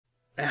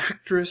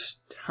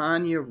actress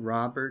Tanya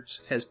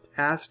Roberts has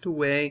passed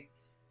away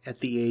at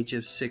the age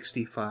of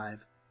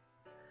 65.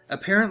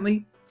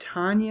 Apparently,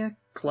 Tanya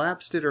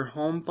collapsed at her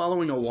home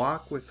following a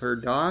walk with her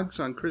dogs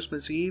on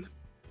Christmas Eve.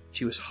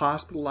 She was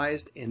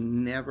hospitalized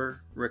and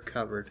never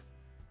recovered.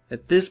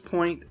 At this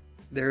point,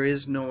 there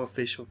is no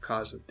official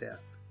cause of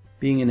death.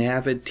 Being an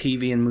avid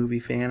TV and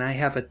movie fan, I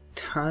have a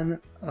ton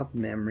of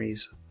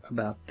memories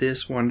about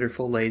this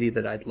wonderful lady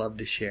that I'd love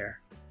to share.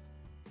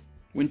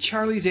 When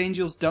Charlie's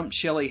Angels dumped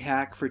Shelley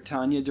Hack for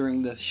Tanya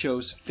during the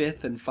show's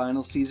 5th and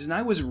final season,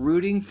 I was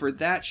rooting for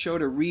that show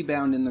to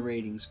rebound in the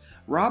ratings.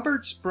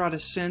 Roberts brought a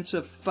sense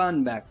of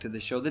fun back to the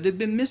show that had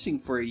been missing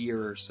for a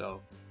year or so.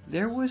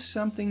 There was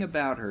something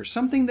about her,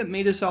 something that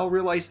made us all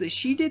realize that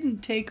she didn't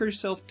take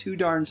herself too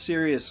darn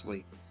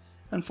seriously.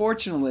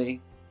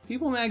 Unfortunately,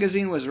 People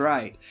magazine was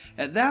right.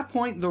 At that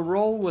point, the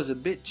role was a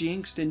bit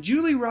jinxed, and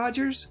Julie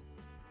Rogers,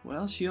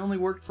 well, she only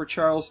worked for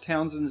Charles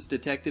Townsend's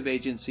detective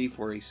agency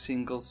for a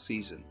single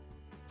season.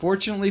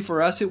 Fortunately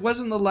for us, it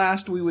wasn't the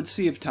last we would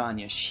see of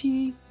Tanya.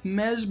 She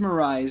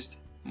mesmerized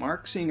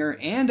Mark Singer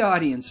and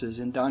audiences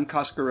in Don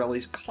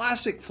Coscarelli's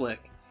classic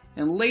flick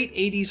and late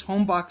 80s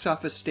home box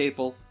office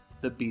staple,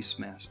 The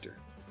Beastmaster.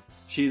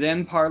 She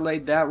then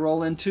parlayed that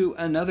role into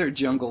another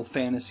jungle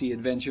fantasy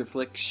adventure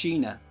flick,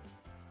 Sheena,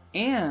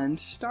 and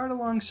starred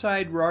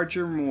alongside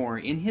Roger Moore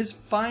in his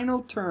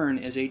final turn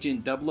as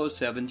Agent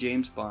 007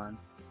 James Bond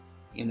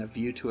in A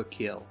View to a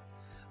Kill.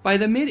 By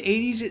the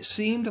mid-80s, it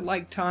seemed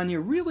like Tanya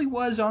really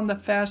was on the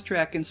fast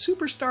track and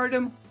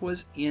superstardom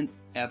was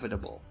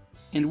inevitable.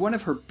 And one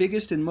of her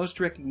biggest and most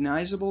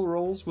recognizable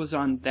roles was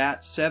on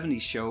That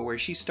 70's Show, where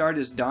she starred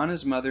as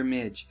Donna's mother,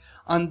 Midge.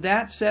 On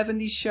That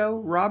 70's Show,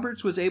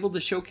 Roberts was able to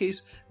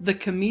showcase the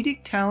comedic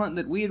talent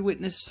that we had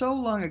witnessed so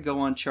long ago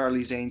on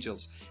Charlie's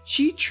Angels.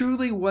 She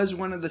truly was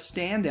one of the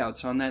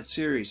standouts on that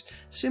series.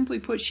 Simply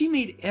put, she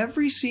made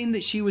every scene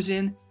that she was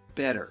in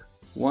better.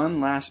 One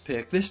last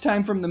pick, this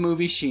time from the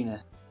movie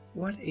Sheena.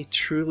 What a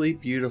truly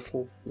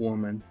beautiful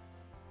woman.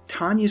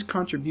 Tanya's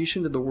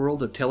contribution to the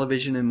world of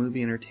television and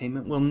movie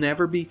entertainment will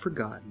never be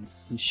forgotten,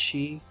 and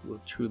she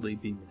will truly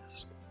be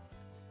missed.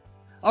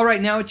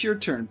 Alright, now it's your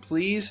turn.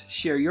 Please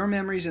share your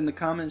memories in the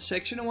comments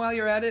section, and while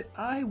you're at it,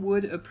 I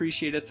would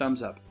appreciate a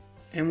thumbs up.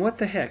 And what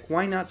the heck,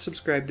 why not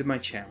subscribe to my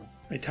channel?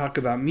 I talk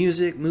about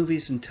music,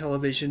 movies, and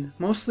television,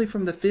 mostly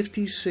from the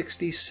 50s,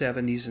 60s,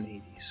 70s, and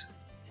 80s.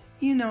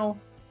 You know,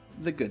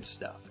 the good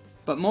stuff.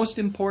 But most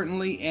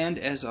importantly, and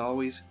as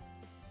always,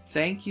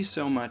 thank you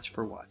so much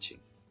for watching.